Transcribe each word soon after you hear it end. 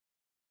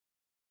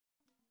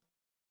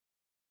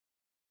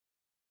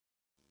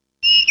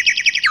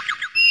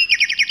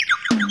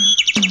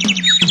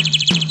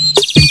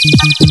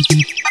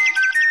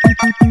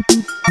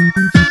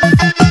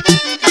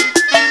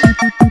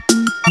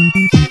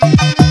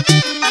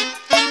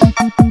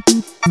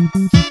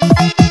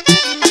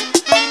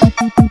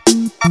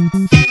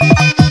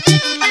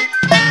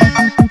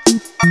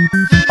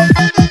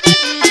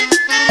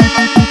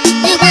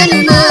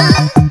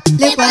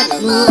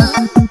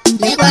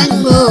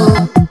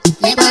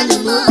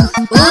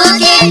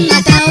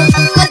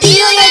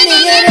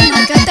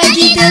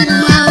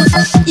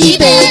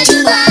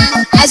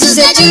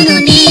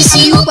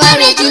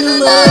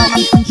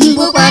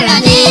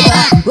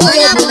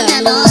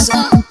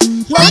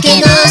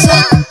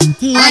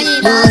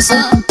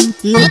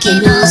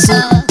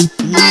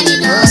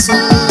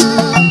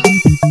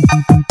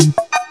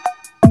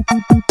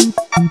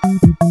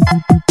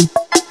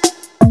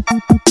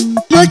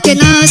Nwoke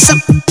n'ọsọ,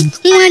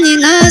 nwanyị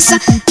n'ọsọ,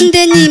 ndị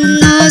enyi m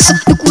n'ọsọ,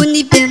 ikwu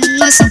n'ibe m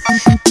n'ọsọ.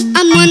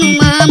 Amụnụ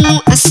m amụ,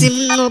 asị m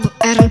n'ọbụ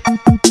ara.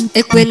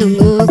 Ekwenụ m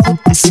okwu,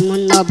 asị m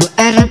n'ọbụ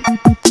ara.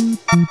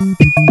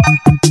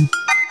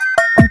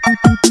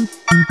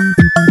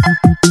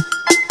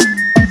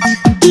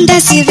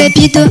 Ndasire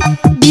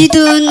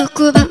bido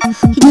n'ukuba,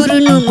 buru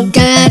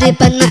n'umugari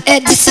bana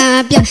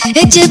edisabia.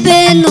 Echebe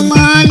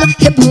n'ụmọlụ,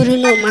 eburu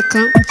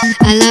n'ụmakọ.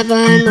 Alaba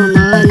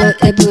n'ụmọlụ,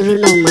 eburu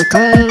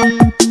n'ụmakọ.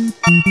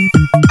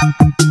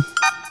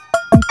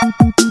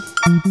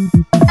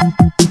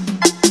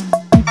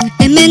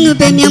 Emenu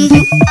benyambu,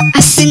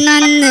 asina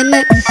neme.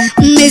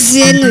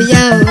 Mmezienu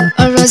ya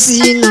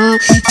orozino.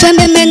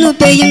 Fembe menu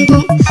beyimbu,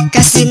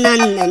 kasina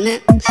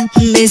neme.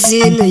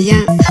 Mmezienu ya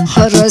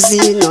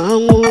orozino.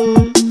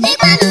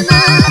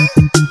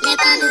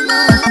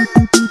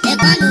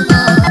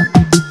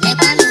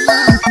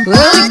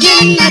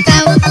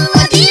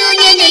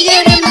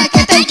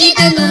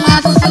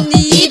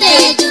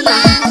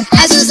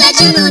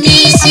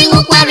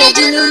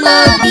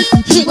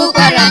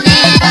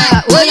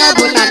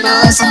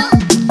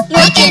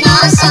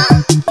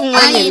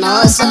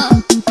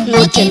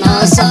 Nwoke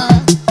n'ọsọ,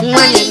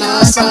 nwanyị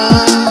n'ọsọ.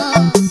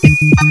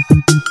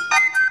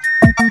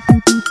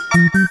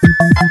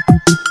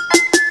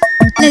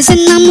 Lezi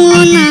na mụ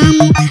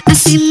na-amụ,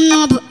 asị m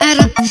n'ọbụ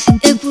ara.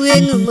 Egwu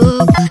enu m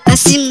okwu,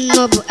 asị m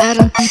n'ọbụ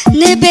ara.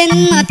 N'ebe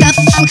nnata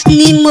fufu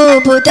n'ime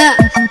obodo a,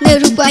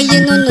 na-erukwaghị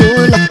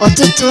n'ụlọ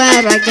ọtụtụ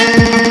ara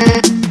gaa.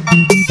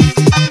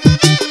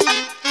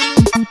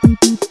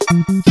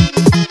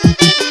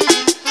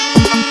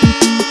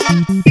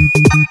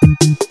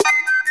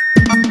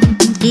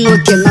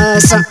 Nwoke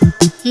n'ọsọ,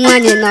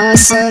 nwanyị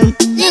n'ọsọ.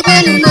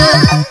 Lekwanum,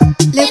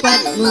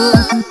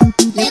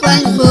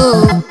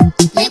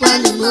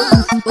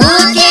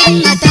 oge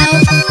nnata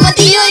ọ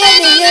dịghị onye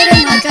na-enyere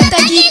maka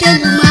tagide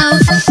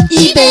n'ụmụafọ.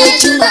 Ibe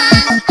ejuma,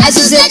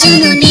 azụzụ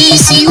ejunu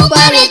n'isi,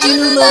 ụkwara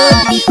ejunu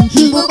n'obi,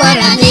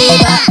 mgbukwara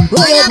n'ebe a,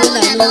 onye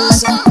bụla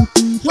n'ọsọ.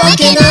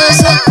 Nwoke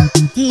n'ọsọ,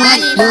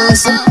 nwanyị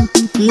n'ọsọ.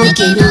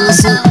 Nwoke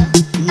n'ọsọ,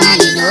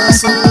 nwanyị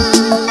n'ọsọ.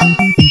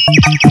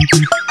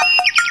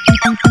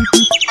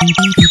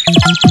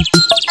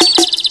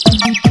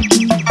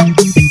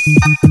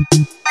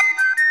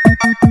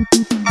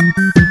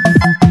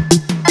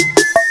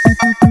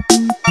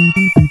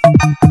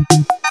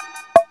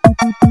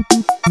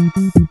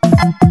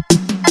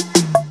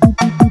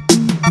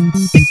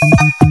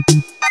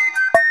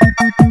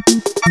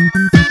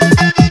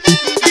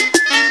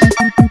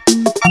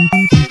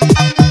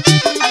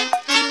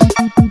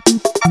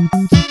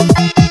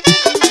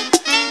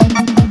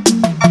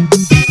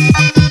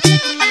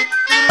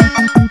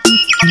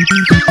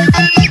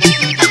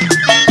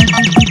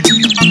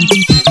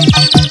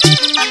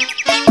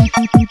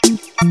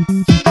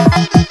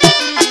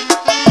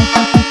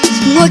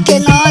 Nwoke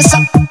n'ọsọ,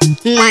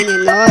 nwanyị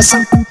n'ọsọ.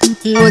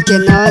 Nwoke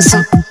n'ọsọ,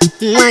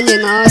 nwanyị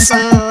n'ọsọ.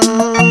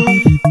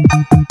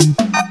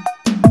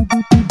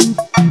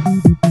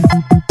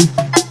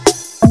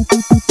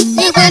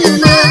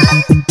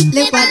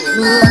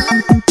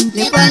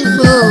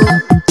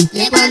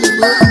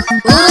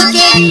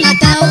 Oge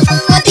nnata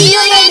ọ dịghị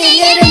onye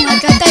na-enyere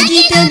maka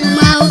tagide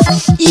n'ụmụafọ.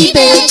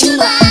 Ibe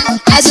ejuma,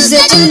 azụzụ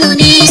ejunu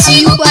n'isi,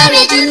 ụkwara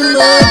ejunu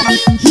n'obi,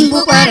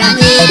 mgbukwara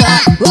n'ebe a,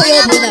 onye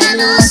bụla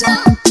n'ọsọ.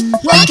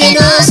 Nwoke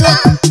n'ọsọ,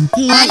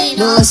 nwanyị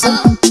n'ọsọ.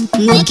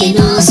 Nwoke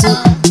n'ọsọ,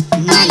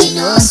 nwanyị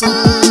n'ọsọ.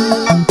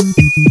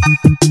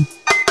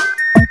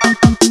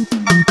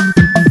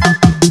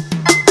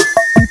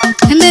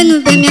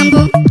 Emenube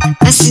mbụ,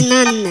 asị na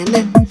nneme.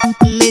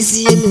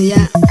 Mmezienu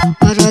ya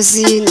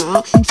orozino.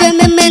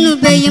 Feme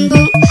menubeghị mbụ,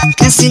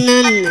 kasị na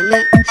nneme.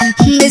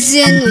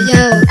 Mmezienu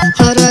ya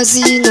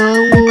orozino.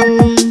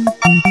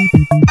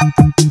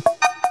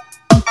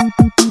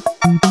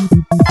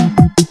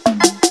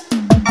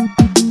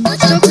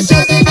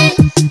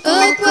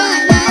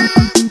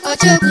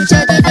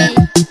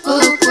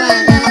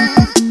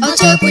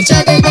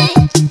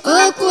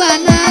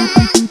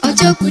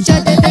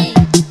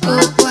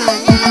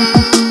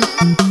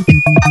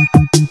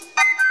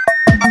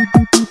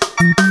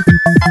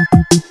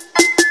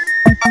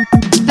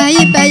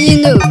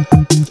 Bayino,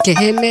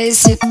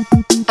 kehemesi,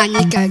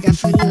 anyị ka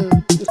gafeno,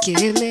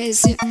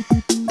 kehemesi.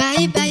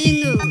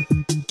 Bayino,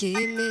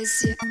 kehemesi.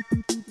 karịsịa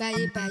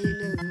baye baye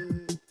n'owu